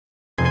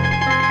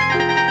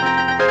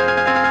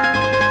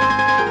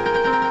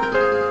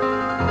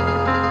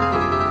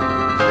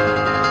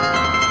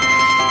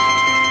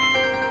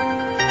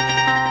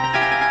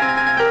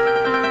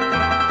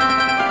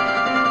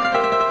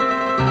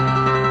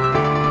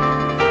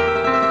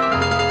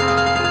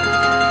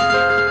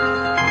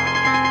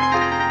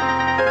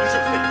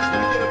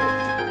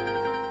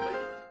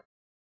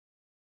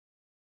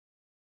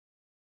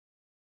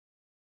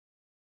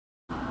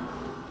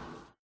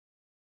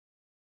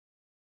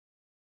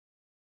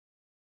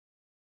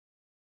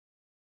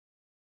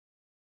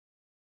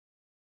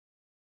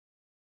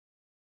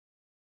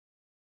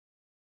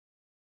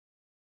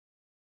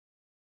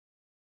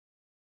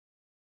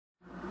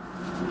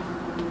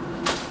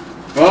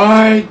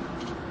My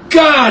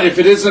God, if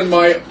it isn't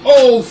my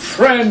old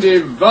friend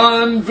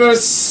Ivan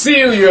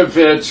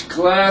Vasilievich.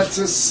 Glad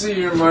to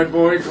see you, my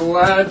boy.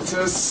 Glad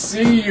to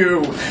see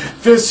you.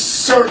 This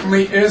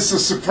certainly is a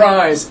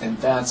surprise, and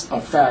that's a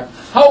fact.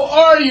 How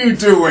are you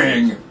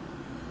doing?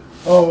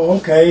 Oh,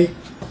 okay.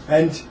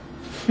 And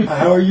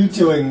how are you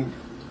doing?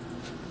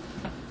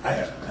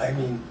 I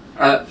mean...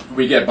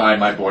 We get by,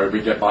 my boy,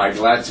 we get by.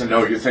 Glad to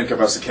know you think of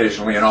us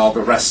occasionally and all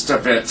the rest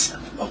of it.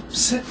 Oh,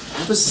 sit,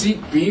 have a seat,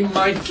 be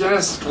my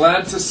guest.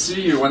 Glad to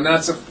see you, and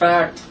that's a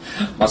fact.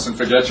 Mustn't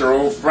forget your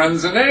old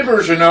friends and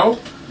neighbors, you know.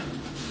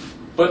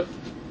 But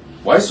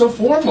why so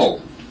formal?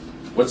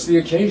 What's the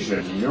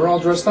occasion? You're all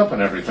dressed up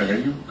and everything. Are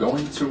you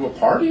going to a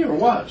party or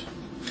what?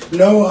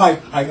 No,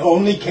 I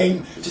only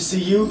came to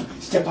see you,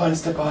 Stepan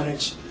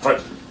Stepanich.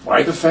 But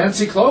why the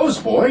fancy clothes,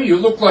 boy? You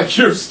look like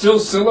you're still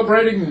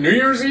celebrating New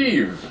Year's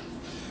Eve.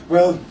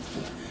 Well,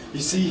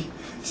 you see,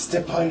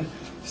 Stepanich,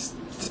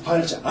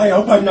 I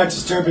hope I'm not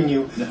disturbing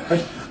you,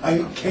 but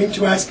I came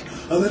to ask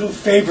a little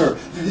favor.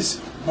 This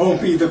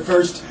won't be the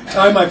first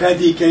time I've had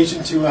the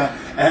occasion to,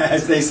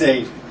 as they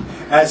say,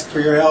 ask for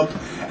your help.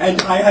 And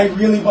I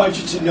really want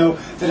you to know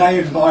that I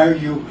admire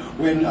you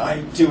when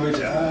I do it.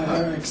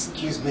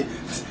 Excuse me,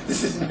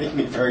 this doesn't make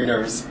me very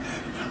nervous.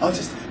 I'll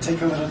just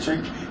take a little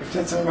drink, if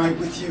that's all right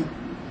with you.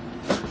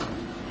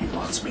 He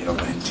wants me to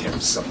lend him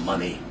some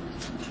money.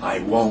 I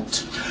won't.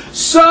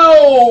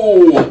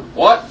 So,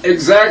 what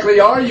exactly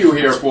are you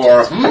here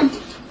for,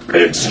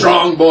 Big,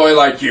 strong boy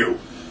like you.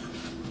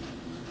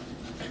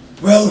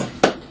 Well,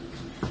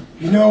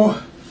 you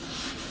know,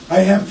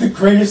 I have the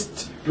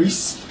greatest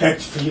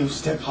respect for you,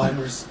 Stepan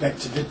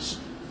Respectovich.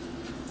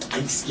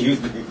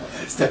 Excuse me,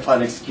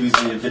 Stepan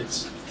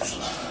Excuse-me-a-vich.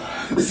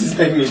 This is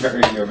making me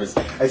very nervous,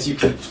 as you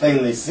can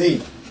plainly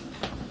see.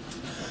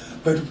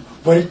 But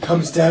what it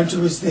comes down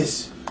to is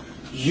this.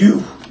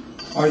 You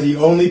are the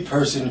only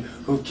person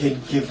who can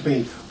give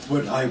me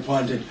what I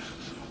wanted.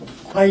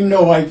 I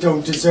know I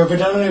don't deserve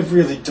it, and I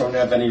really don't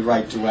have any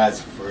right to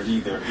ask for it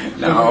either.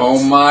 Now,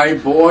 my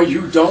boy,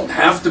 you don't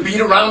have to beat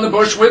around the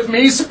bush with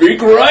me.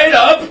 Speak right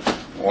up.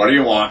 What do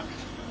you want?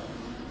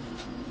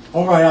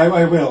 All right,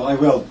 I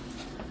will.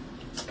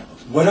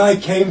 What I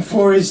came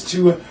for is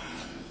to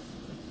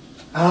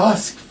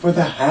ask for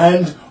the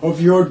hand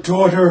of your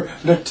daughter,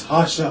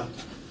 Natasha.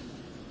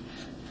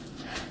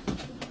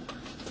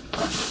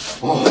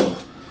 Oh,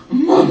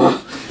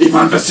 Mama,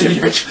 Ivan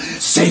Vasilievich,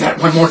 say that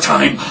one more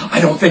time. I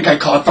don't think I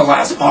caught the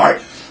last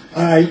part.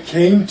 I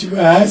came to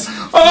ask...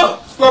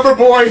 Oh, lover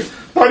boy,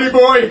 buddy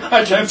boy,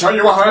 I can't tell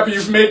you how happy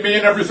you've made me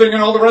and everything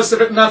and all the rest of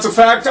it, and that's a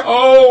fact.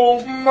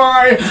 Oh,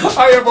 my,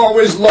 I have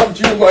always loved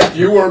you like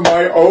you were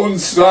my own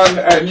son,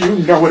 and you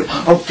know it.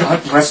 Oh,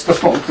 God bless the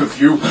both of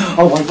you.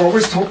 Oh, I've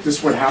always hoped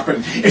this would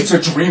happen. It's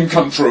a dream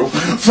come true.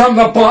 From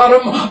the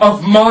bottom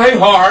of my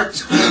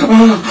heart.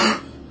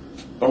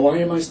 But why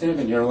am I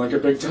standing here like a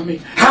big tummy?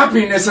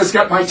 Happiness has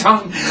got my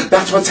tongue.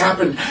 That's what's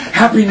happened.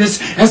 Happiness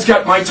has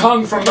got my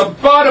tongue from the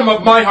bottom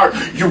of my heart.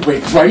 You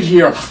wait right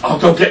here. I'll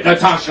go get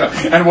Natasha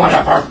and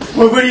whatever.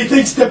 Well, what do you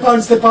think,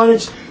 Stepan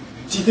Stepanich?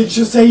 Do you think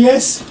she'll say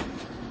yes?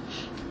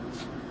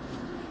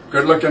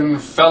 Good-looking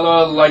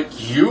fella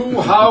like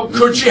you? How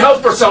could she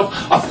help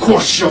herself? Of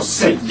course she'll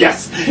say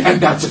yes.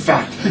 And that's a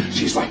fact.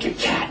 She's like a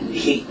cat in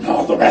heat and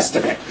all the rest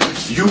of it.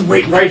 You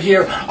wait right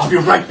here. I'll be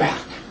right back.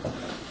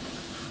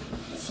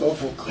 It's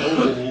awful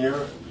cold in here.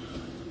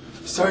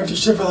 I'm starting to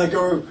shiver like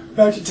we're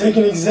about to take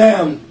an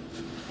exam.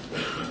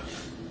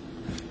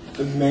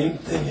 The main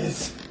thing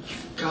is,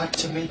 you've got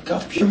to make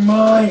up your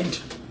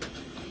mind.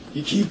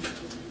 You keep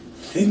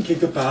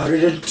thinking about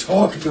it and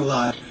talking a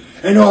lot,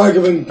 and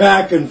arguing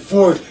back and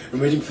forth,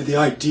 and waiting for the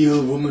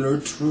ideal woman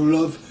or true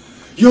love.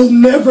 You'll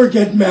never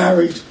get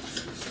married.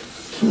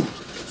 Ooh,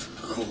 it's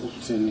cold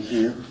in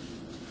here.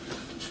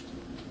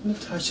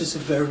 Natasha's a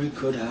very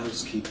good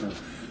housekeeper.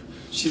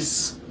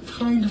 She's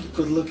kind of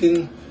good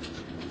looking.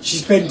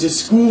 She's been to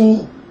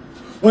school.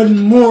 What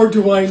more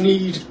do I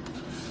need?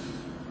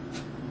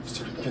 I'm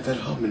starting to get that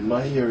hum in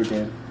my ear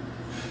again.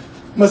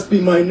 Must be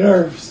my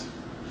nerves.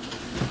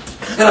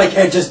 And I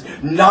can't just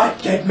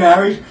not get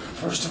married.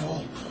 First of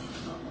all,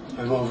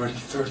 I'm already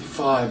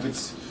 35.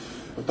 It's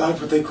about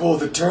what they call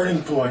the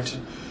turning point.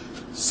 And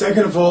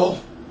second of all,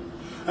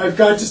 I've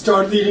got to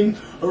start leading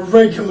a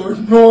regular,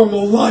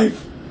 normal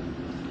life.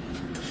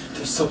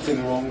 There's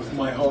something wrong with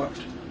my heart.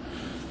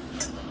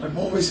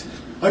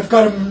 I've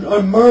got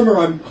a murmur.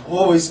 I'm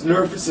always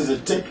nervous as a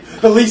tick.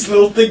 The least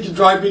little thing can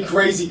drive me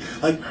crazy.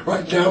 Like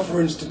right now,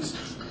 for instance,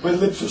 my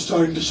lips are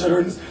starting to shudder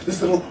and this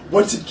little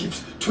what's-it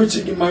keeps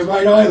twitching in my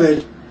right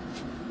eyelid.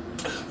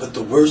 But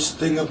the worst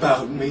thing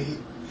about me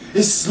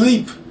is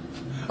sleep.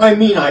 I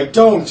mean, I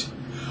don't.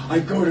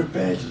 I go to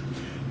bed.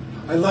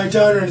 I lie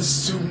down and as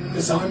soon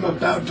as I'm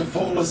about to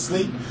fall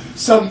asleep,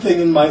 something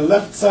in my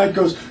left side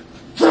goes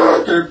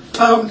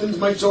pound into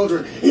my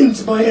shoulder,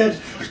 into my head.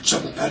 I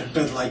jump out of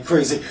bed like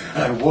crazy,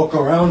 and I walk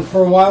around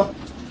for a while.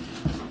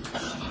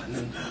 And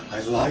then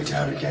I lie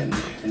down again,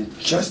 and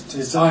just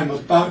as I'm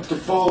about to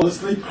fall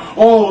asleep,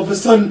 all of a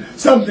sudden,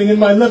 something in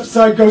my left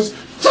side goes,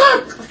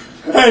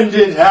 and And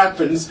it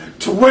happens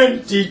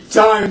 20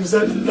 times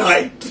a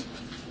night.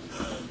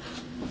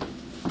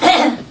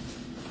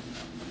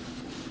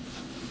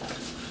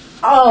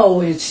 Oh,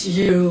 it's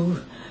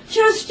you.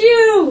 Just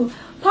you.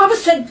 Papa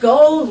said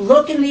go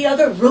look in the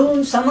other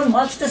room. Someone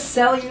wants to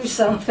sell you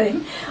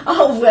something.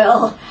 Oh,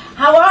 well,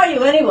 how are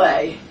you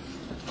anyway?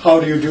 How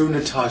do you do,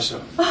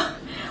 Natasha?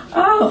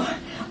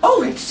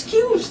 Oh,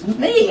 excuse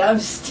me. I'm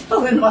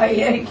still in my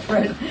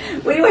apron.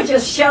 We were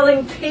just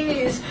shelling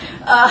peas.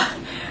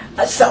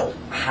 So,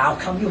 how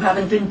come you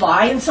haven't been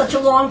by in such a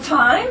long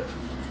time?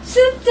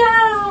 Sit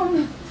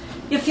down.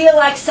 You feel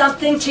like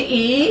something to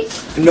eat?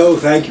 No,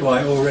 thank you.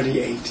 I already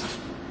ate.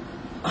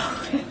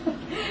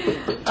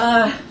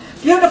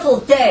 Beautiful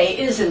day,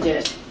 isn't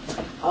it?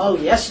 Oh,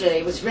 yesterday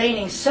it was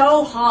raining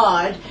so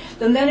hard,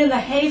 the men in the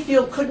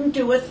hayfield couldn't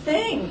do a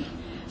thing.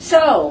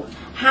 So,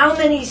 how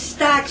many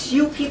stacks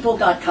you people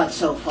got cut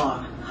so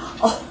far?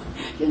 Oh,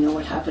 you know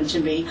what happened to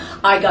me?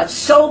 I got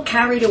so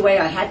carried away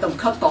I had them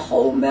cut the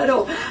whole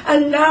meadow,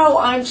 and now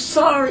I'm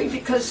sorry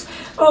because,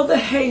 oh, the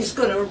hay's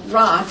gonna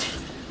rot.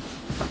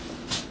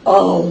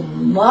 Oh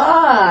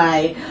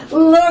my,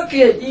 look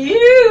at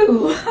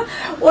you.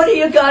 What do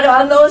you got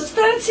on those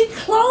fancy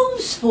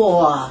clothes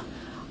for?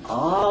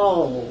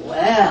 Oh,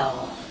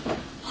 well,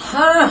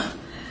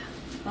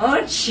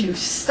 aren't you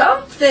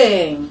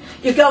something?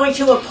 You going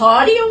to a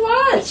party or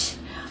what?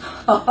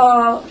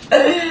 Oh,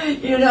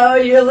 you know,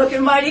 you're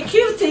looking mighty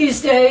cute these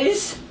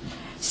days.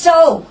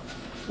 So,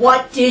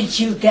 what did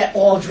you get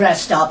all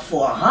dressed up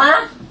for,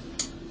 huh?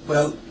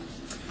 Well,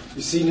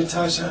 you see,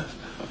 Natasha,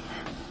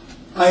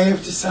 I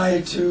have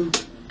decided to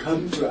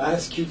come to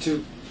ask you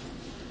to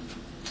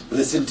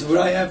listen to what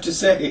I have to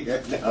say.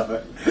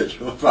 Now,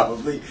 you'll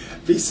probably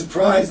be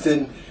surprised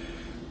and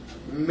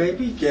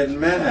maybe get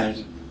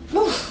mad.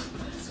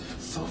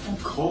 It's awful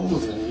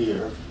cold in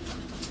here.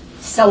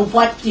 So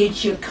what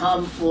did you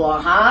come for,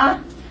 huh?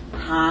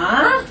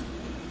 Huh?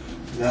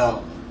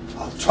 Now,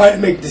 I'll try to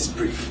make this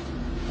brief.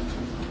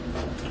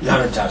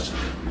 Now, Natasha,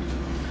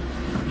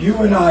 you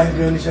and I have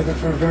known each other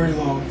for a very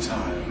long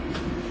time.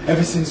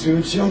 Ever since we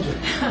were children.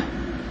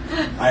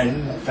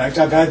 In fact,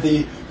 I've had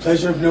the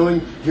pleasure of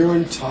knowing your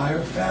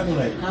entire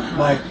family.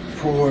 My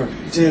poor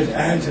dead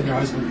aunt and her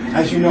husband.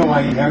 As you know,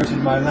 I inherited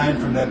my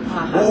land from them.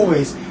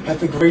 Always had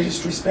the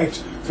greatest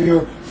respect for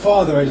your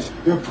father and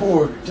your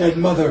poor dead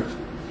mother.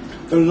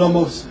 The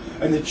Lomovs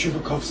and the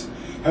Chubokovs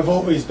have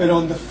always been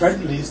on the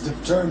friendliest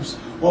of terms,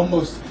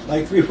 almost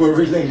like we were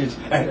related.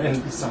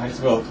 And besides,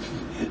 well,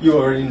 you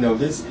already know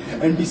this.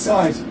 And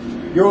besides,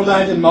 your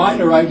land and mine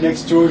are right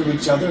next door to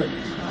each other.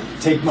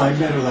 Take my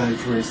meadowland,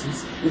 for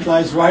instance. It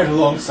lies right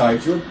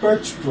alongside your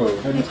birch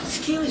grove. And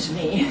excuse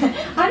me.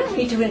 I don't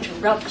mean to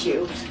interrupt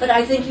you, but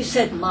I think you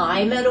said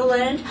my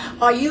meadowland.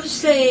 Are you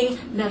saying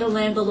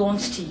meadowland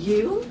belongs to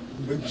you?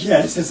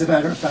 Yes, as a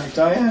matter of fact,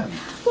 I am.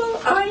 Well,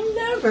 I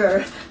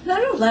never.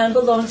 Meadowland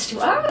belongs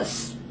to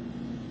us.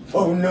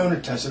 Oh, no,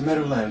 Natasha.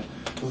 Meadowland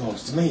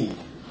belongs to me.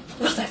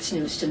 Well, that's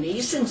news to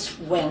me. Since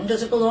when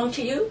does it belong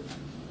to you?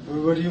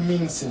 What do you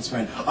mean, since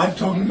when? I'm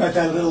talking about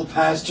that little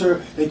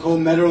pasture they call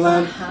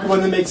Meadowland, the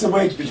one that makes a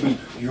wedge between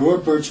your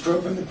birch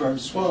grove and the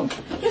birch swamp.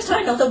 Yes,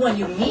 I know the one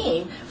you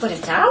mean, but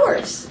it's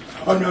ours.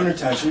 Oh, no,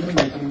 Natasha, you're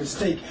making a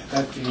mistake.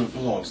 That field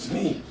belongs to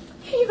me.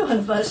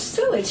 Ivan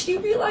Vasilievich, do you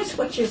realize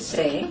what you're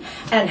saying?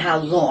 And how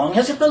long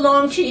has it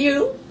belonged to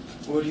you?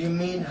 What do you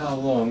mean, how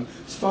long?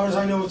 As far as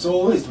I know, it's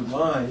always been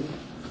mine.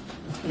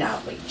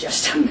 Now, wait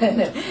just a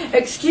minute.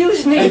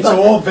 Excuse me, It's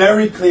all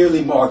very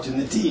clearly marked in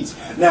the deeds.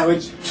 Now,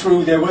 it's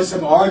true, there was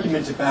some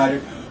argument about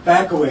it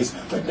back a ways,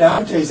 but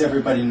nowadays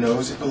everybody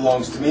knows it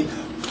belongs to me,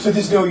 so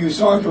there's no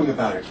use arguing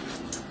about it.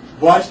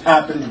 What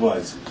happened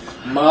was,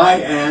 my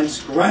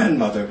aunt's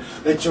grandmother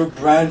let your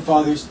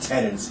grandfather's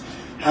tenants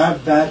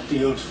have that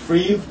field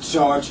free of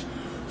charge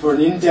for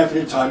an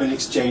indefinite time in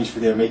exchange for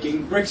their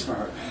making bricks for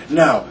her.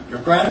 Now, your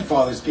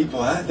grandfather's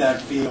people had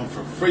that field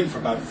for free for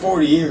about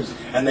 40 years,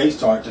 and they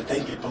started to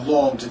think it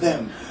belonged to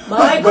them.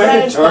 My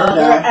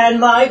grandfather and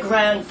my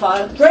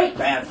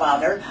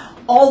great-grandfather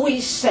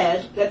always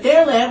said that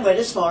their land went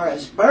as far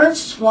as Burnt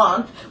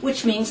Swamp,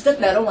 which means that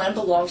meadowland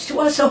belongs to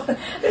us, so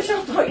there's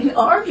no point in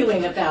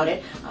arguing about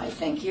it. I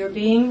think you're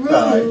being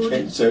rude. I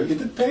can show you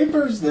the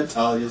papers,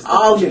 Natalia.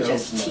 Oh, you're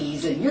just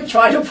teasing. You're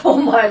trying to pull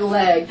my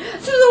leg.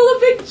 This is all a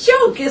big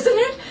joke, isn't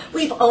it?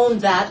 We've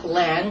owned that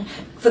land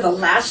for the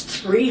last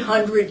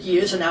 300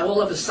 years, and now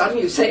all of a sudden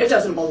you say it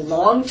doesn't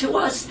belong to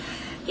us?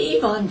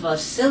 Ivan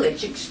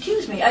Vasilievich,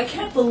 excuse me, I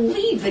can't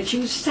believe that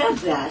you said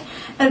that.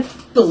 And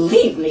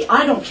believe me,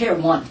 I don't care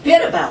one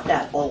bit about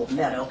that old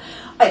meadow.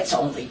 It's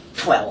only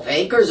 12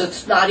 acres.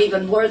 It's not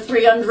even worth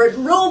 300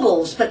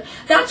 rubles. But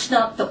that's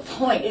not the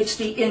point. It's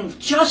the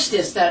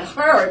injustice that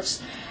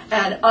hurts.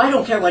 And I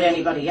don't care what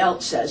anybody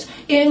else says.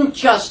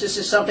 Injustice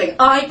is something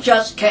I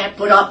just can't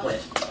put up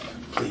with.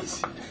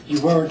 Please,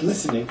 you weren't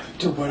listening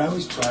to what I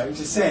was trying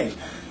to say.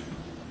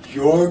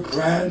 Your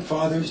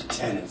grandfather's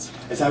tenants,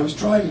 as I was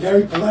trying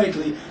very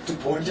politely to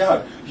point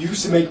out,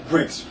 used to make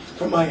bricks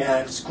from my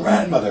aunt's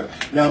grandmother.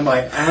 Now, my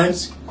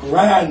aunt's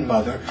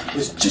grandmother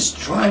was just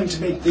trying to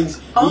make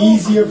things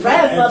easier for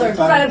grandmother,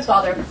 everybody.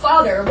 grandfather,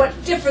 father,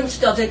 what difference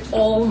does it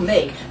all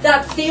make?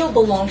 That field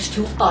belongs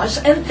to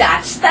us, and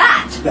that's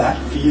that. That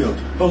field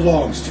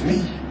belongs to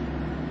me.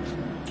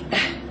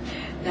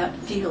 That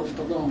field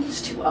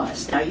belongs to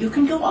us. Now, you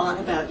can go on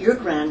about your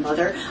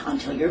grandmother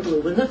until you're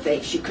blue in the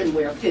face. You can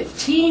wear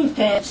 15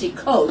 fancy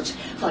coats,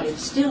 but it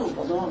still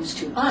belongs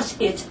to us.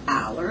 It's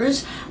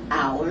ours,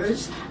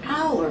 ours,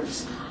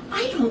 ours.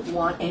 I don't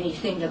want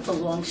anything that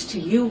belongs to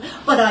you,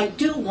 but I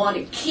do want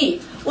to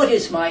keep what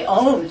is my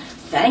own.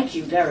 Thank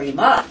you very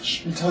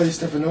much. Natalia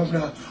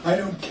Stepanovna, I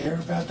don't care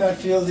about that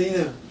field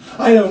either.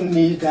 I don't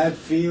need that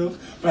field,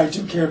 but I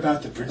do care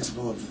about the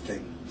principle of the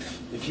thing.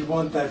 If you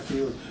want that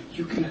field,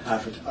 you can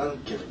have it. I'll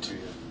give it to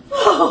you.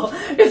 Oh,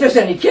 if there's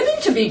any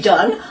giving to be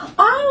done,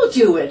 I'll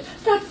do it.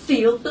 That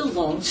field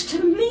belongs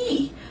to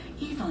me.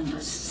 Ivan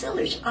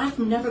Vasilievich, I've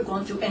never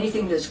gone through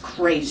anything this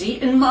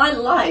crazy in my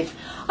life.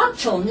 Up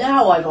till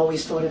now, I've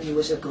always thought of you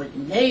as a good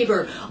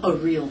neighbor, a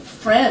real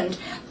friend.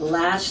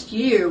 Last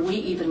year, we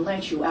even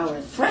lent you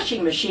our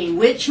threshing machine,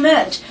 which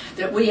meant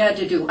that we had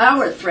to do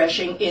our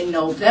threshing in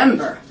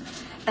November.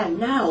 And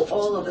now,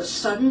 all of a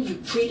sudden, you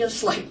treat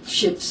us like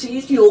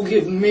gypsies? You'll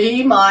give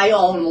me my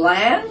own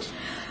land?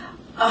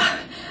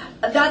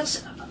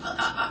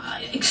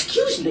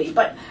 Excuse me,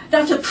 but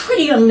that's a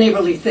pretty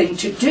unneighborly thing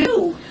to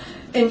do.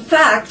 In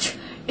fact,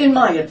 in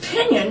my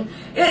opinion,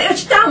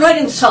 it's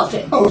downright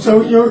insulting. Oh,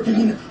 so in your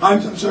opinion,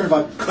 I'm some sort of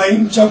a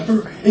claim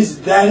jumper?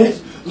 Is that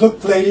it?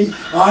 Look, lady,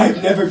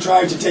 I've never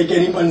tried to take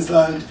anyone's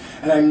land,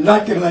 and I'm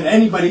not going to let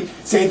anybody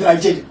say that I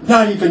did,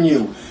 not even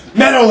you.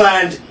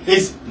 Meadowland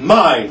is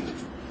mine.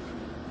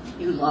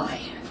 You lie.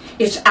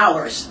 It's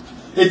ours.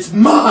 It's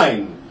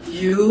mine.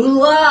 You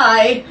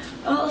lie.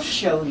 I'll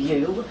show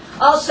you.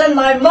 I'll send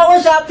my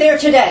mowers out there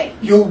today.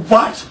 You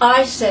what?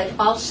 I said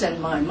I'll send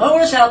my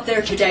mowers out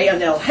there today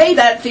and they'll hay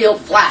that field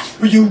flat.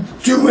 What are you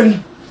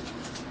doing?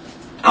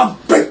 I'll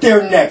break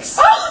their necks.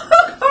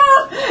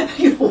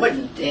 You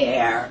wouldn't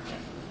dare.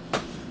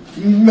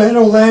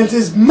 Meadowland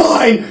is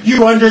mine.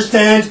 You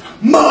understand?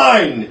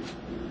 Mine.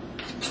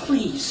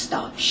 Please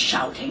stop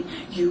shouting.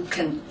 You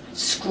can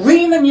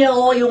scream and yell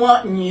all you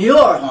want in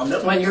your home,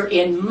 but when you're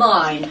in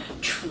mine,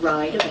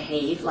 try to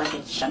behave like a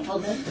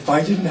gentleman. If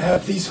I didn't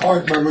have these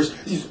heart murmurs,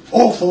 these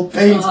awful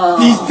pains,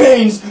 these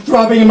veins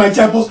throbbing in my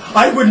temples,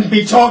 I wouldn't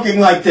be talking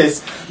like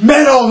this.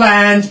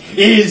 Meadowland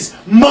is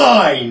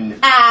mine.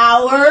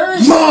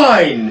 Ours?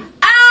 Mine.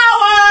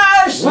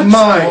 Ours! What's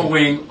Mine.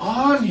 going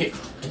on here?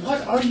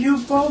 What are you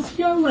both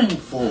yelling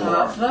for?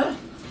 Papa,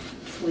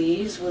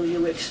 please will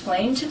you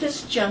explain to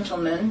this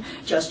gentleman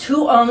just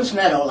who owns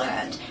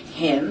Meadowland?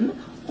 Him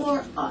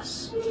or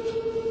us?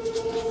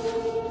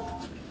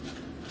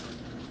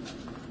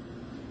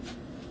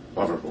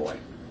 Lover boy,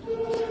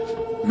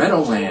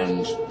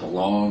 Meadowland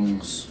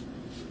belongs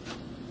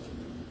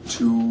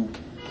to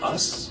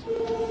us?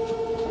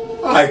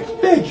 I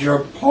beg your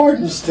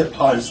pardon,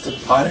 Stepan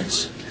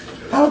Stepanich.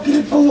 How can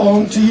it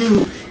belong to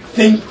you?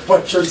 Think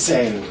what you're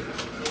saying.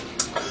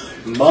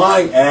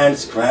 My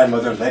aunt's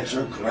grandmother let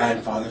your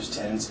grandfather's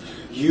tenants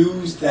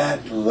use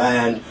that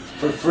land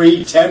for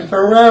free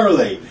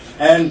temporarily.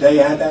 And they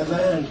had that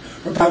land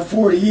for about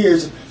 40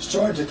 years and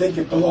started to think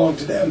it belonged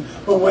to them.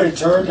 But when it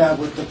turned out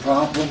what the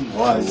problem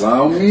was...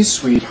 Allow me,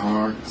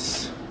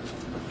 sweethearts.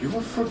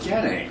 You're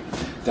forgetting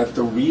that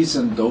the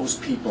reason those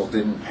people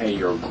didn't pay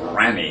your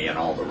granny and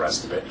all the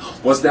rest of it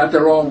was that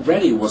there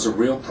already was a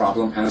real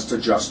problem as to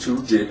just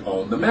who did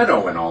own the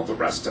meadow and all the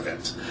rest of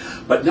it.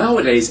 But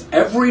nowadays,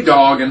 every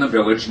dog in the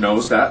village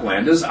knows that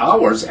land is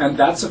ours, and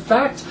that's a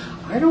fact.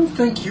 I don't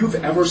think you've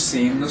ever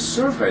seen the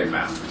survey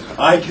map.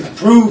 I can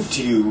prove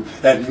to you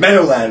that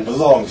Meadowland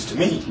belongs to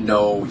me.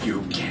 No,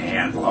 you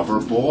can't,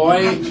 lover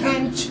boy. I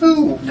can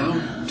too.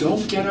 Now,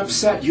 don't get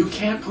upset. You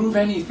can't prove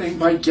anything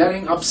by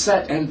getting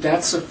upset, and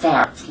that's a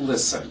fact.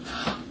 Listen,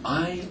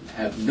 I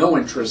have no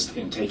interest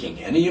in taking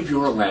any of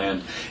your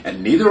land,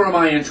 and neither am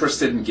I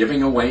interested in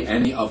giving away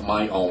any of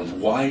my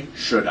own. Why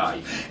should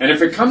I? And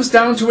if it comes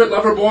down to it,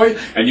 lover boy,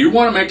 and you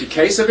want to make a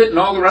case of it and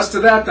all the rest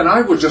of that, then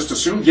I would just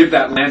as soon give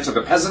that land to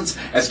the peasants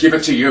as give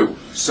it to you.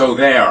 So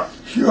there.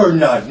 You're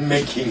not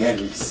making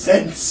any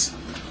sense.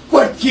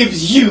 What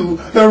gives you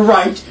the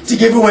right to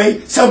give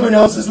away someone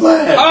else's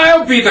land?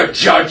 I'll be the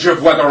judge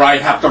of whether I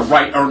have the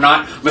right or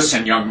not.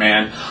 Listen, young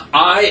man,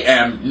 I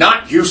am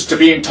not used to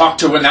being talked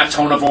to in that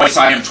tone of voice.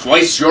 I am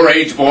twice your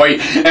age, boy,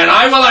 and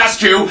I will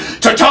ask you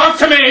to talk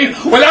to me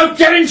without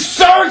getting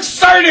so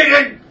excited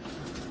and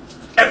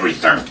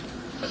everything.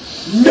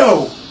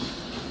 No!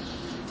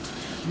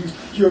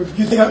 You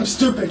think I'm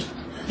stupid?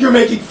 You're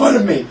making fun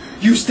of me.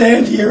 You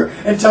stand here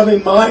and tell me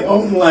my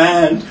own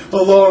land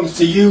belongs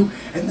to you,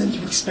 and then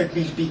you expect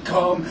me to be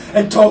calm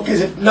and talk as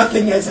if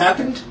nothing has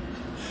happened?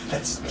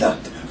 That's not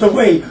the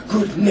way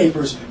good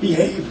neighbors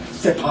behave,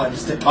 Stepan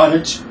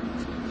Stepanich.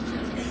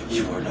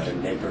 You are not a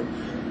neighbor.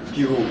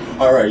 You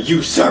are a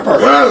usurper.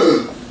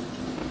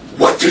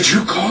 What did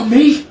you call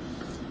me?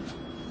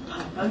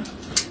 Papa,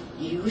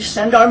 you You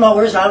send our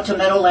mowers out to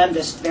Meadowland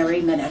this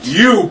very minute.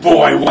 You,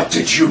 boy, what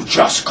did you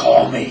just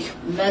call me?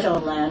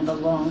 Meadowland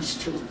belongs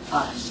to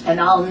us, and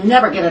I'll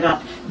never give it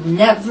up.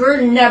 Never,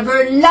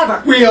 never,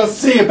 never. We'll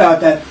see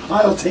about that.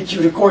 I'll take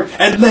you to court,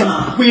 and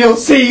then we'll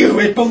see who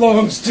it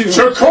belongs to.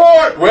 To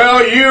court?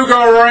 Well, you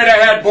go right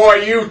ahead, boy.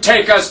 You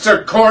take us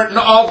to court and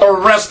all the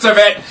rest of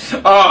it.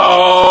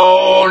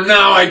 Oh,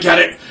 now I get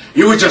it.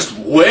 You were just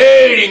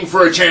waiting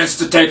for a chance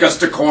to take us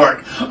to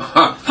court.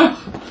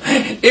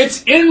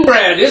 It's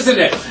inbred, isn't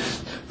it?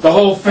 The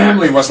whole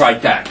family was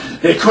like that.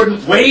 They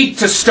couldn't wait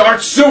to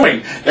start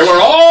suing. They were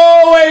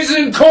always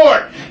in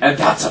court, and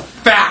that's a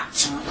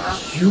fact.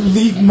 You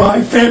leave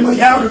my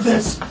family out of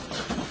this.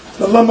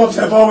 The Lomovs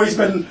have always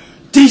been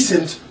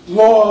decent,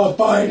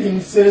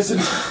 law-abiding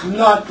citizens,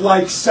 not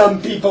like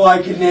some people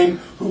I could name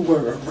who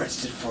were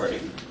arrested for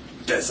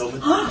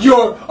embezzlement.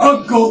 Your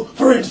uncle,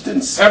 for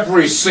instance.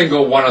 Every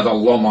single one of the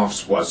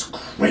Lomovs was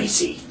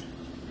crazy.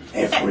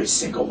 Every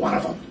single one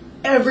of them.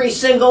 Every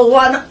single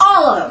one,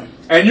 all of them.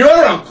 And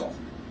your uncle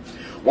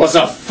was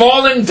a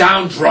falling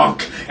down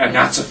drunk, and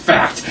that's a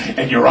fact.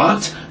 And your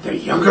aunt, the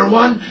younger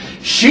one,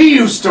 she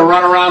used to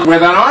run around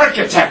with an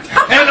architect,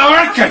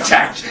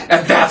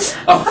 and that's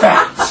a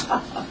fact.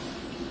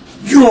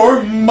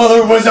 Your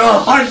mother was a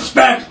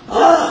hunchback.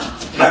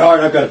 My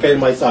heart, I've got a pain in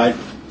my side.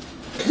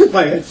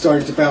 My head's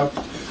starting to pound.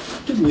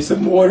 Give me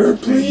some water,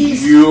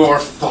 please. Your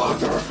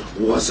father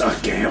was a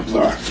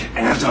gambler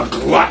and a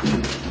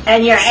glutton.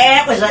 And your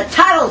aunt was a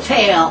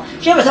tattletale.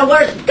 She was the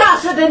worst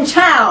gossip in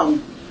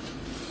town.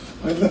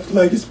 My left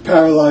leg is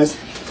paralyzed,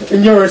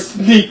 and you're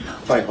asleep.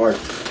 My heart.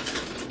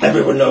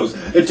 Everyone knows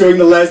that during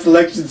the last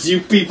elections, you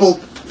people...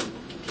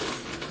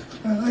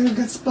 I've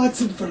got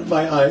spots in front of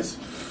my eyes.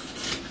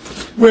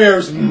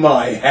 Where's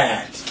my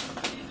hat?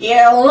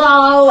 You're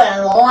low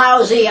and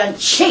lousy and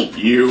cheap.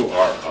 You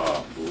are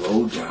a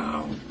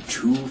low-down,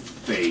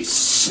 two-faced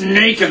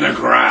snake in the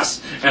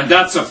grass, and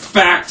that's a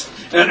fact,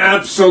 an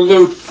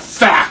absolute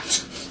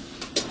fact.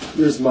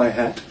 Here's my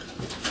hat.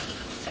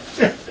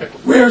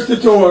 Where's the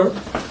door?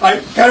 How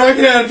do I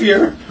get out of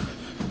here?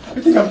 I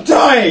think I'm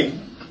dying.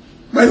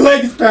 My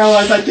leg is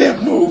paralyzed. I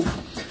can't move.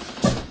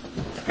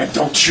 And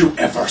don't you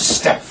ever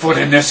step foot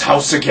in this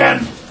house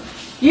again.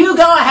 You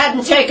go ahead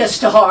and take us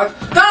to court.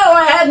 Go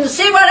ahead and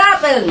see what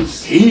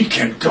happens. He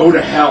can go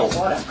to hell.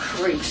 What a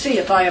creep. See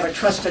if I ever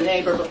trust a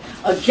neighbor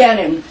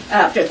again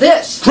after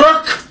this.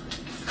 Crook!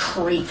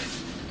 Creep.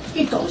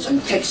 He goes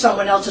and takes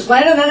someone else's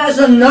land and then has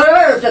the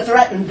nerve to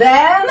threaten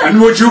them. And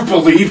would you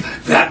believe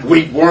that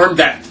wingworm,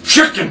 that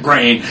chicken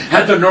brain,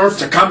 had the nerve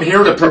to come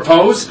here to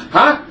propose?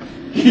 Huh?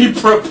 He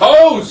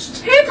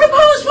proposed. He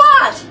proposed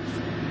what?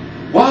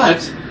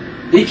 What?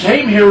 He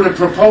came here to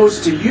propose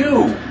to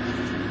you.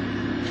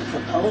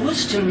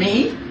 Propose to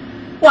me?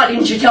 Why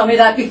didn't you tell me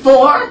that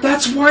before?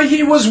 That's why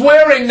he was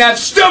wearing that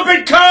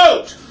stupid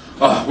coat!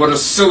 Oh, what a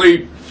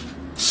silly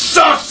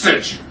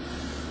sausage!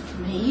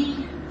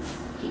 Me?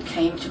 He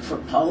came to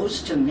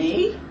propose to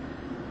me?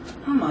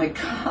 Oh my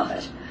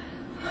God.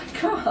 My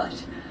God.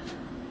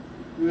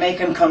 Make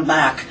him come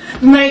back.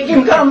 Make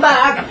him come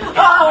back.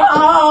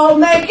 Oh,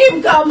 make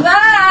him come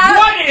back.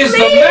 What is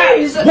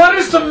Please. What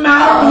is the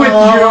matter with you?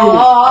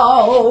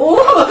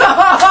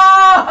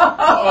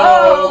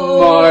 Oh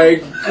my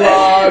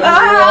God,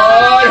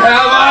 what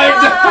have I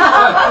done?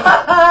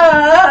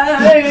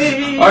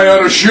 I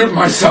ought to shoot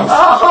myself.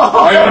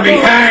 I ought to be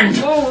hanged.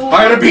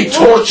 I ought to be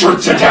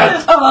tortured to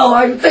death. Oh,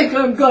 I think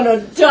I'm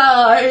gonna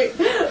die.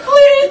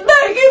 Please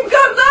make him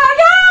come back.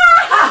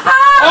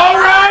 All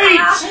right!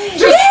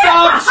 Just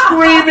stop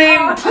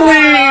screaming,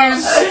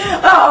 please!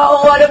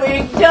 Oh, what have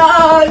we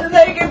done?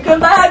 Make him come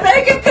back!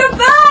 Make him come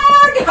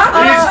back!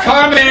 He's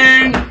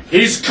coming!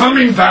 He's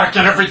coming back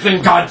and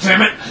everything,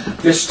 goddammit!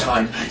 This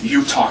time,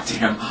 you talk to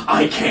him.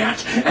 I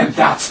can't, and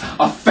that's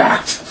a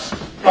fact.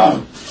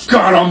 Oh,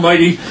 God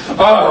almighty.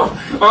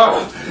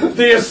 Oh,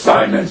 the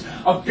assignment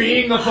of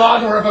being the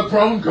father of a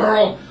grown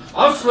girl.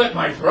 I'll slit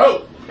my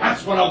throat.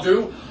 That's what I'll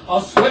do.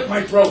 I'll slit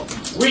my throat.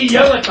 We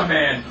yell at the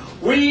man.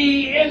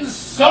 We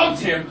insult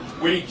him.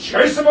 We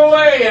chase him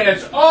away, and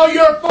it's all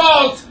your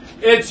fault.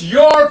 It's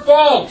your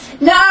fault.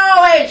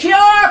 No, it's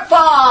your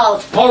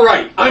fault. All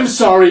right, I'm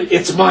sorry.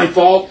 It's my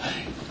fault.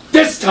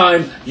 This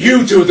time,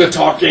 you do the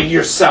talking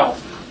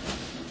yourself.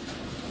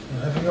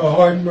 I'm having a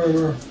heart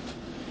murmur.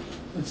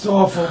 It's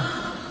awful.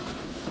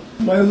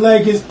 My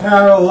leg is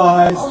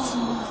paralyzed.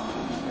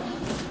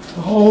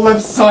 The whole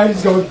left side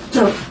is going...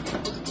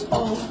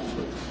 Oh,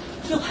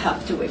 you'll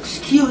have to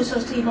excuse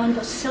us, Ivan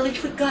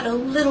Vasilich. We got a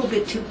little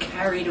bit too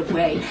carried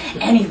away.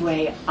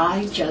 Anyway,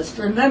 I just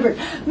remembered.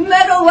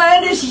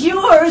 Meadowland is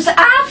yours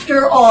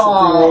after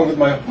all. What's wrong with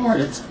my heart?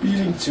 It's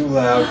beating too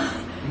loud.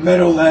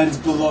 Meadowlands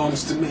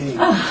belongs to me.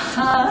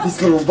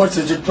 These little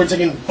buttons are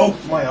putting in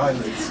both my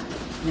eyelids.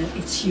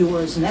 It's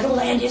yours.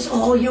 Meadowland is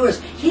all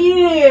yours.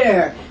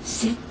 Here,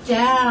 sit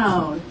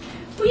down.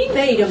 We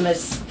made a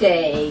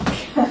mistake.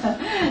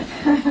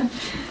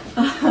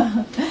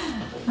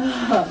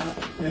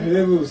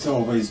 It was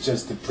always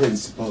just the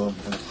principle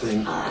of the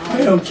thing.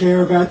 I don't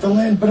care about the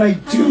land, but I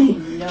do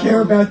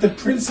care about the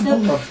principle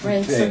The of the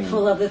thing.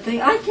 principle of the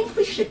thing. I think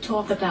we should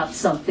talk about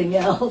something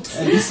else.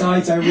 And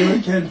besides, I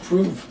really can't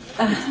prove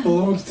it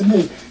belongs to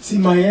me. See,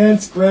 my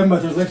aunt's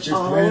grandmother let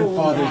your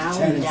grandfather's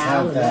tenants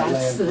have that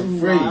land for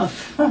free.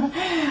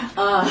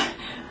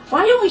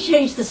 Why don't we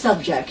change the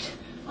subject?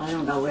 I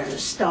don't know where to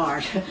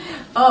start.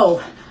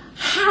 Oh,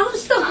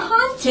 how's the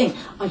hunting?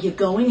 Are you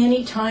going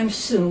anytime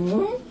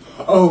soon?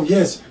 Oh,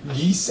 yes,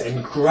 geese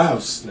and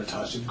grouse,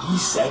 Natasha,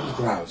 geese and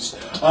grouse.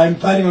 I'm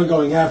planning on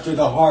going after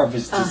the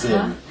harvest is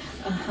in.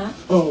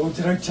 Oh,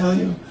 did I tell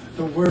you?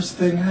 The worst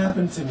thing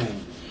happened to me.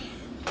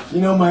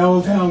 You know my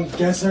old hound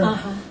Gesser?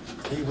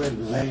 He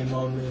went lame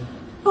on me.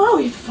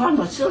 Oh, Ivan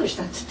Vasilyevich,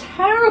 that's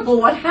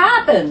terrible. What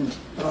happened?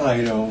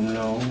 I don't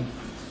know.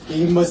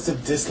 He must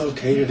have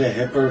dislocated a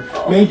hip, or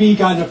maybe he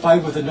got in a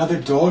fight with another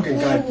dog and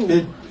got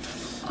bit.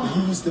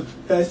 He was the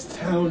best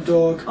hound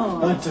dog,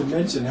 not to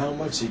mention how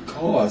much he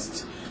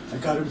cost. I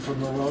got him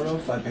from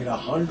Mironov. I paid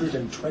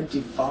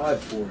 $125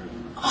 for him.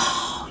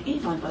 Oh,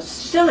 Ivan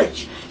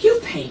Vasilyevich, you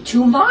paid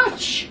too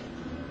much.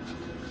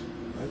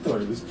 I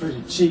thought it was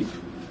pretty cheap.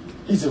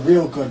 He's a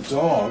real good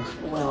dog.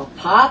 Well,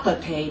 Papa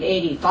paid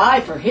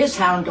 $85 for his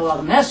hound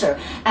dog, Messer,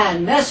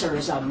 and Messer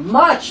is a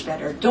much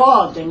better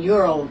dog than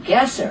your old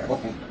Gesser. Oh,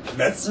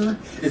 Messer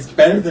is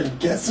better than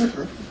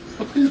Gesser?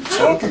 What are you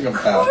talking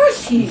about? Of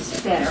course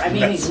he's better. I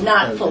mean, he's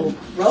not full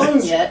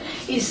grown yet.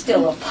 He's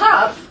still a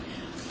pup.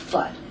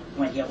 But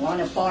when you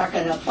want to bark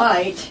and a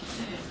bite,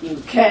 you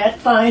can't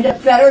find a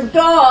better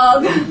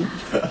dog.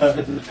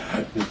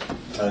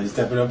 Tell you,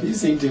 stepping up, you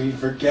seem to be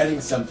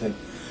forgetting something.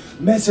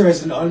 Messer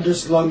has an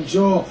underslung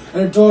jaw,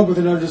 and a dog with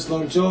an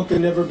underslung jaw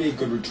can never be a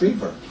good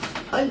retriever.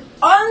 An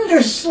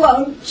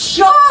underslung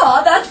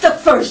jaw? That's the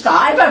first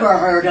I've ever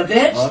heard of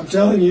it. I'm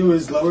telling you,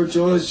 his lower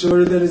jaw is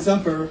shorter than his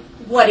upper.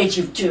 What did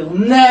you do?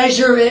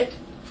 Measure it?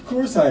 Of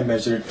course I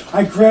measured it.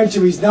 I grant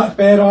you he's not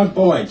bad on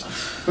point.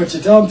 But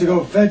you tell him to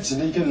go fetch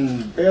and he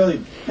can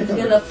barely pick up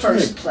In the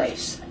first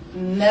place,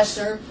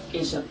 Messer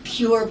is a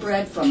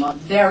purebred from a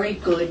very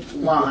good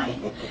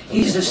line.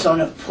 He's the son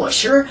of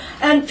Pusher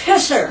and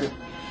Pisser.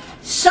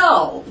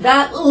 So,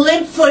 that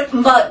Linfoot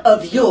mutt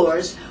of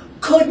yours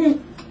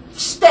couldn't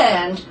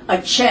stand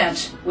a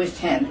chance with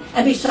him.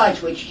 And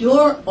besides which,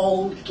 your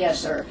old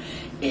Gesser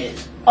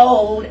is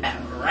old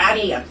and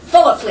ratty and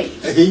full of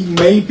fleas. He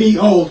may be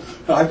old,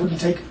 but I wouldn't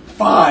take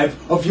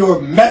 5 of your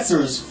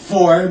Messers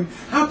for him.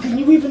 How can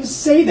you even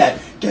say that?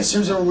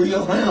 Gesser's a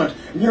real hound,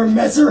 and your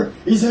Messer,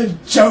 he's a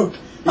joke.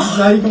 He's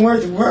not even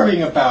worth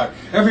worrying about.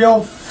 Every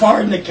old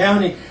fart in the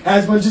county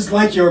has one just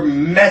like your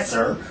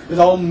Messer. There's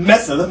all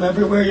mess of them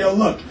everywhere you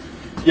look.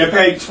 You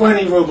paid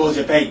 20 rubles,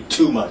 you paid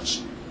too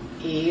much.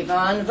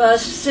 Ivan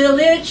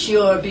Vasilyevich,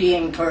 you're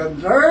being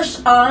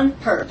perverse on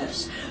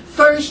purpose.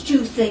 First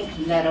you think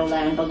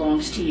Meadowland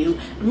belongs to you.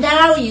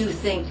 Now you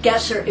think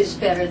Gesser is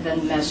better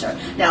than Messer.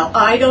 Now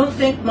I don't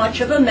think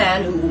much of a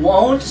man who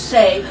won't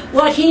say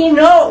what he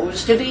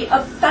knows to be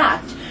a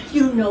fact.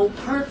 You know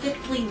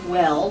perfectly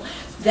well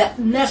that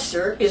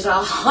Messer is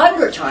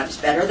 100 times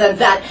better than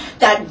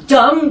that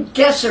dumb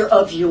Gesser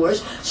of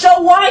yours.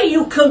 So why do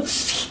you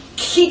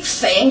keep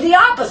saying the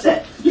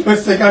opposite? You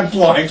must think I'm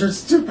blind or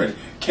stupid.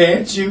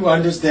 Can't you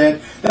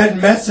understand that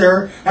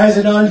Messer has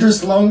an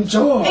underslung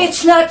jaw?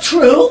 It's not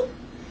true.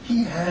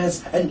 He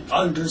has an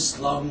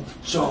underslung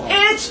jaw.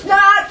 It's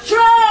not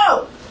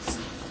true.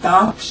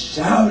 Stop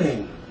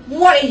shouting.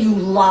 What are you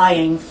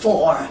lying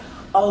for?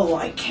 Oh,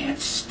 I can't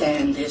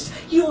stand this.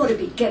 You ought to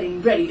be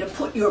getting ready to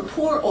put your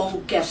poor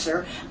old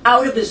Gesser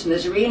out of his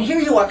misery, and here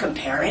you are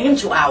comparing him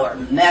to our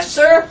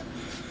Messer?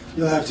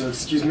 You'll have to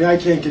excuse me. I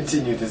can't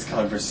continue this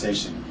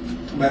conversation.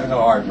 I'm having a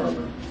hard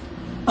murmur.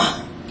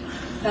 Oh,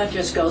 that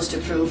just goes to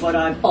prove what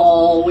I've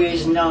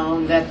always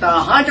known, that the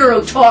hunter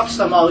who talks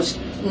the most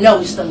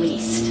knows the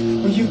least.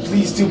 Will you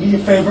please do me a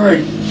favor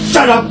and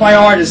shut up? My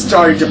heart is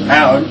starting to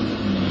pound.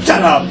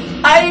 Shut up.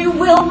 I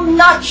will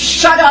not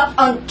shut up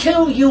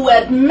until you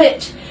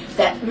admit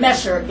that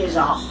Messer is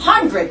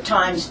 100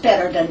 times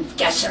better than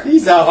Gesser.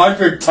 He's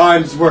 100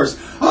 times worse.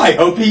 I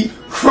hope he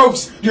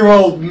croaks, your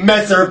old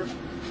Messer.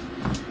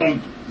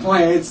 My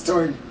head's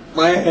starting.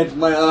 My head,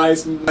 my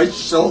eyes, my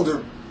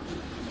shoulder.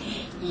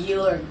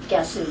 Your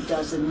Gesser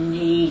doesn't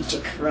need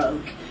to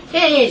croak.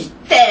 He's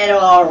dead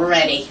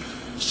already.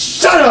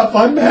 Shut up!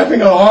 I'm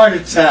having a heart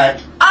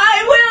attack.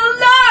 I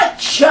will not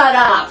shut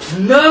up!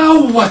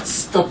 Now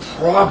what's the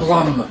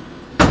problem?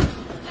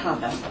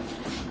 Papa,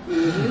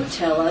 you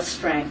tell us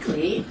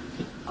frankly,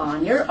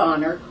 on your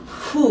honor,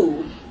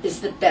 who is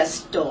the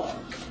best dog?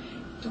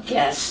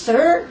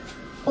 Gesser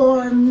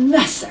or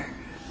Messer?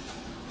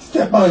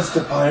 Stepan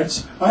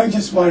Stepanich, I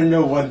just want to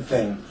know one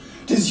thing.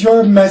 Does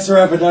your Messer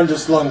have an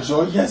underslung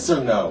jaw, yes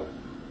or no?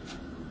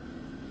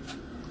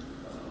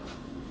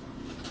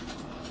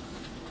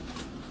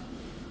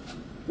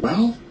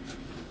 Well,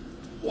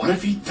 what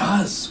if he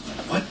does?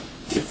 What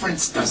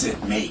difference does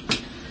it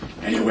make?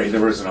 Anyway,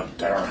 there isn't a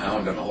better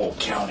hound in the whole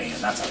county,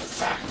 and that's a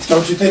fact.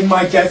 Don't you think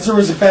my Gesser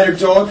is a better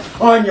dog?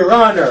 On your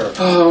honor.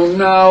 Oh,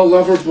 now,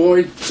 lover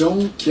boy,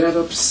 don't get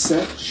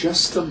upset.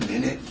 Just a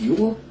minute.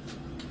 Your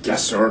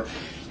Gesser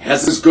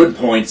has his good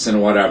points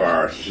and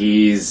whatever.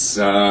 He's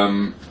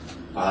thoroughbred.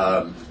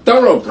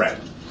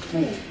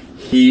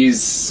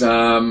 He's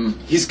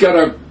got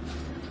a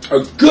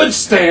good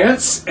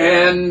stance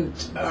and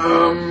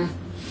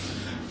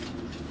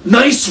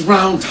nice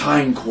round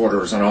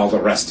hindquarters and all the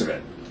rest of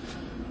it.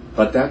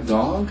 But that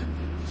dog,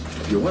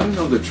 if you want to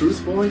know the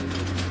truth, boy,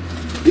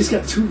 he's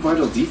got 2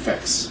 vital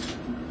defects.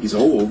 He's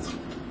old,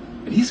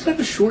 and he's got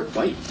a short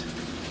bite.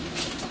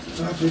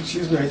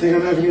 Excuse me, I think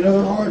I'm having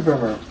another heart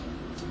murmur.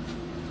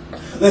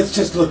 Let's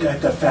just look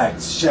at the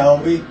facts,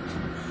 shall we?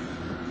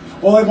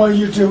 All I want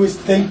you to do is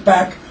think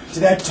back to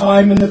that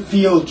time in the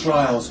field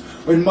trials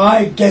when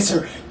my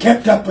guesser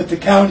kept up with the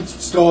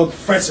Count's dog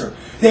Fresser.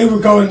 They were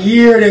going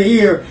ear to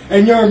ear,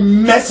 and your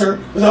messer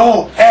was a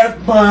whole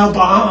half-mile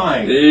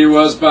behind. He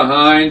was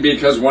behind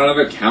because one of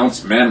the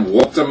Count's men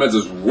whooped him with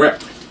his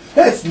whip.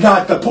 That's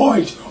not the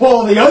point.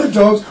 All the other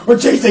dogs were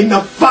chasing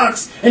the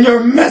fox, and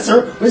your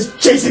messer was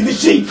chasing the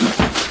sheep.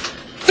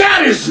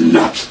 That is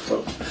not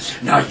true.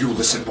 Now you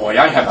listen, boy,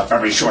 I have a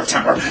very short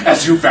temper,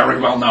 as you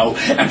very well know,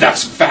 and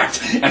that's a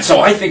fact. And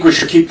so I think we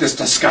should keep this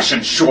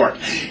discussion short.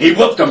 He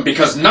whooped him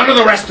because none of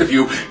the rest of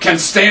you can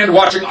stand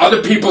watching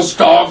other people's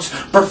dogs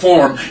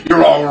perform.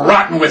 You're all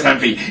rotten with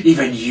envy.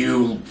 Even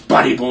you,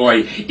 buddy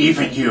boy,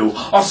 even you.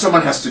 All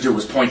someone has to do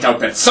is point out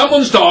that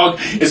someone's dog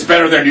is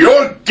better than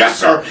your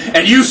guesser,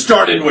 and you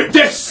started with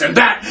this and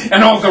that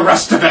and all the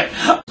rest of it.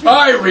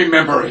 I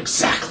remember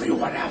exactly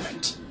what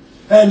happened.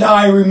 And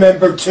I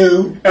remember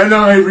too. And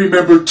I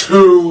remember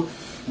too.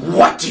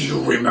 What do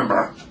you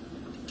remember?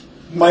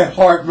 My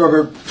heart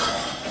murmur.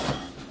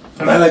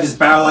 My leg is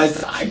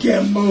paralyzed. I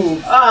can't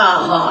move.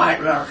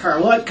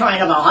 What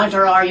kind of a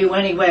hunter are you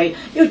anyway?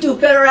 You do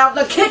better out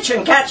in the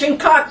kitchen catching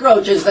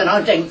cockroaches than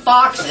hunting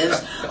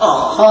foxes. A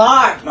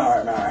heart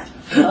murmur.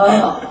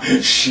 Oh.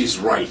 She's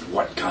right.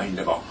 What kind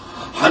of a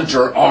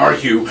hunter are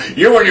you?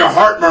 You and your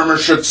heart murmur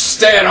should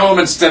stay at home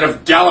instead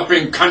of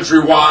galloping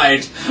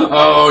countrywide.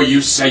 Oh,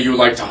 you say you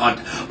like to hunt,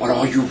 but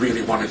all you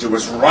really want to do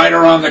is ride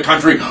around the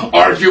country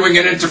arguing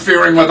and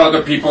interfering with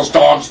other people's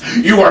dogs.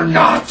 You are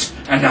not,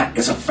 and that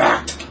is a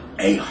fact,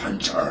 a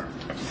hunter.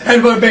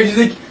 And what makes you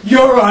think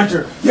you're a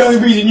hunter? The only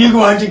reason you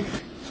go hunting,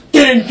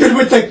 getting good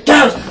with the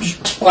cows.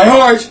 My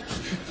heart,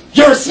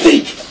 you're a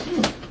sneak.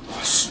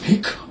 A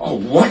sneak? A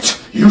what?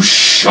 You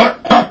shut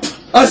up.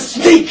 A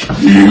sneak!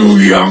 You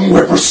young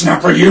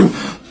whippersnapper, you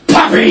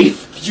puppy!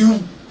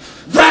 You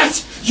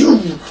rat!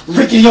 You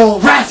rickety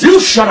old rat! You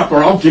shut up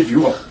or I'll give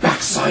you a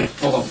backside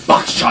full of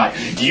buckshot,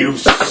 you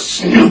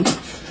snoop!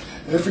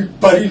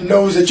 Everybody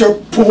knows that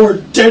your poor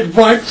dead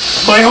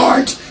wife, my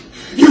heart,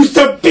 used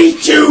to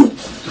beat you!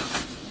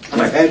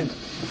 My head,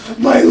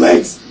 my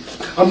legs,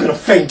 I'm gonna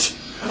faint!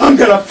 I'm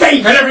gonna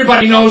faint! And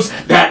everybody knows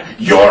that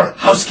your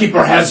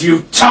housekeeper has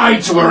you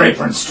tied to her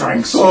apron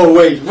strings. Oh,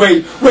 wait,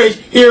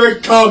 here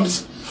it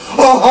comes! A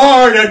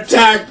heart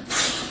attack!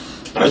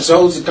 My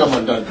shoulder's come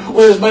undone.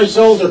 Where's my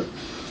shoulder?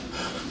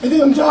 I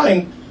think I'm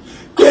dying.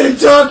 Get a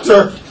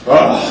doctor!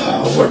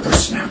 Oh,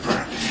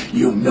 whippersnapper,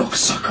 you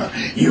milksucker,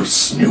 you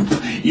snoop,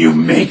 you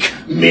make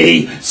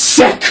me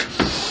sick!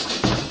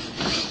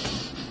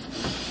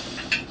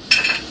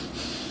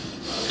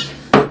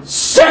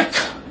 Sick!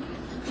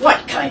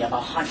 What kind of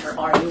a hunter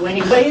are you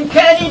anyway? You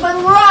can't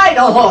even ride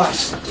a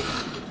horse!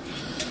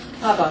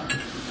 Papa,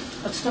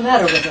 what's the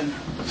matter with him?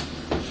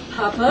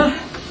 Papa,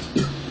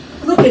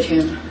 look at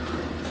him.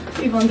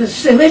 Even the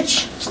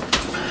sillage.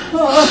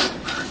 Oh,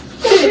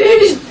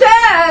 he's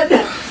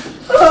dead!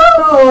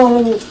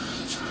 Oh!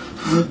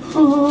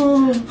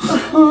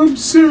 I'm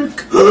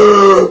sick.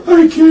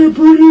 I can't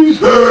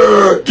breathe.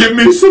 Give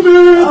me some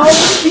air. Oh,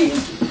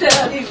 he's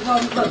dead.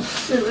 Even the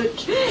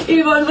sillage.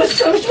 Even the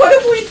sillage. What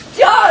have we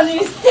done?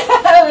 He's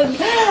dead.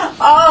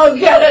 Oh,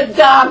 get a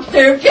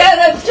doctor. Get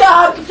a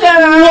doctor.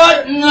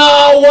 What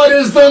now? What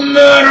is the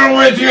matter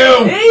with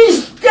you?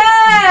 He's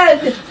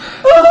dead.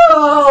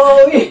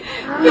 Oh,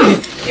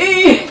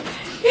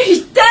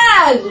 he's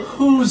dead.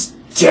 Who's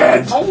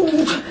dead?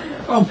 Oh.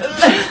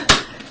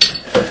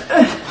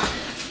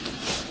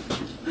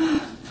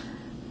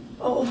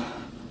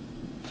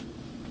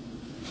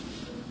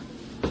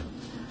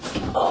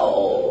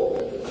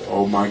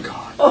 Oh my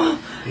God.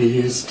 He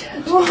is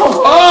dead.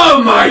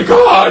 Oh my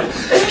God!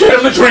 Get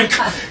him a drink!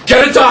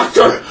 Get a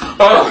doctor!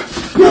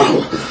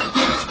 No.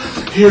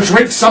 Here,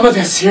 drink some of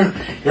this. Here,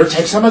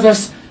 take some of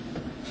this.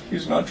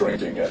 He's not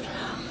drinking it.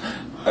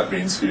 That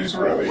means he's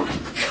really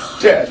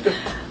dead.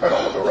 And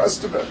all the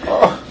rest of it.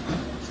 Oh,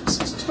 this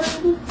is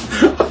terrible.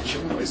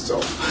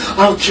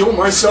 I'll kill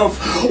myself.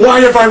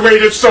 Why have I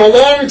waited so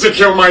long to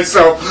kill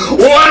myself?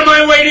 What am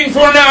I waiting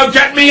for now?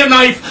 Get me a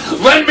knife.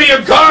 Lend me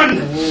a gun.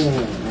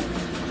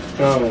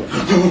 Oh,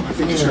 I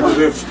think he's gonna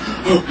live.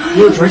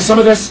 Here, drink some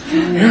of this.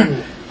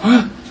 Here.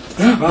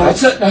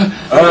 That's it.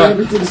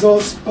 Everything's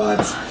all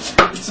spots.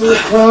 It's all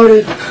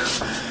crowded.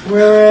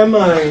 Where am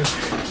I?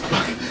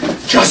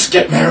 Just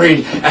get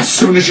married as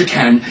soon as you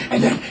can,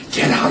 and then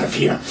get out of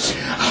here.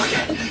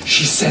 Okay,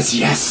 she says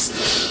yes.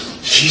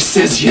 She she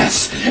says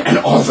yes, and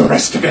all the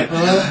rest of it.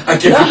 I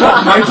give you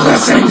all my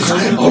blessings,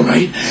 all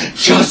right?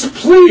 Just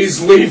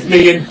please leave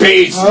me in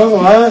peace.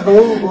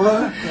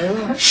 What?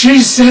 She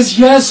says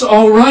yes,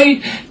 all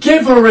right?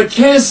 Give her a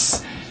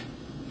kiss.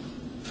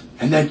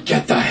 And then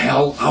get the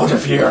hell out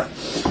of here.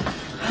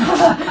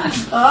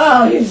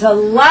 Oh, he's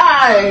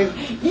alive.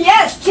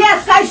 Yes,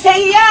 I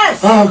say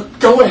yes. Oh,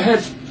 go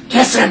ahead.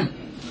 Kiss him.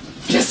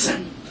 Kiss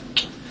him.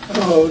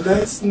 Oh,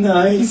 that's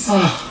nice.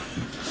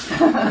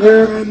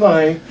 Where am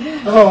I?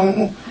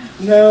 Oh,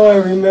 now I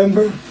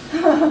remember.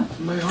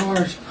 My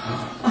heart.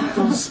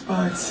 Those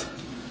spots.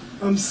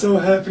 I'm so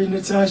happy,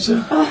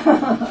 Natasha.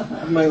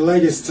 My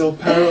leg is still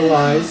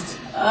paralyzed.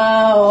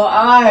 Oh,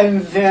 I'm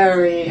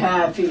very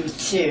happy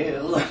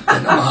too.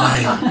 And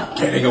I'm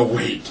getting a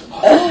weight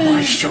off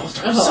my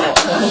shoulders.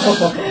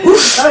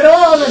 But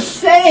all the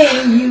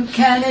same, you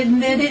can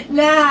admit it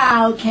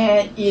now,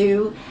 can't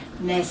you?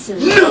 Messer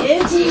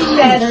is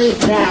better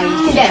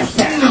than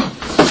Messer.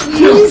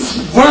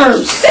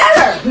 Worse.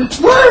 Better!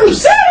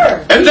 Worse.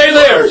 Better! And they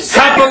live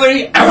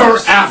happily ever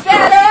after.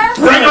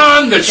 Better. Bring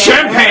on the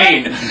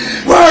champagne.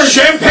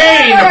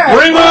 Champagne. Better.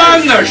 Bring on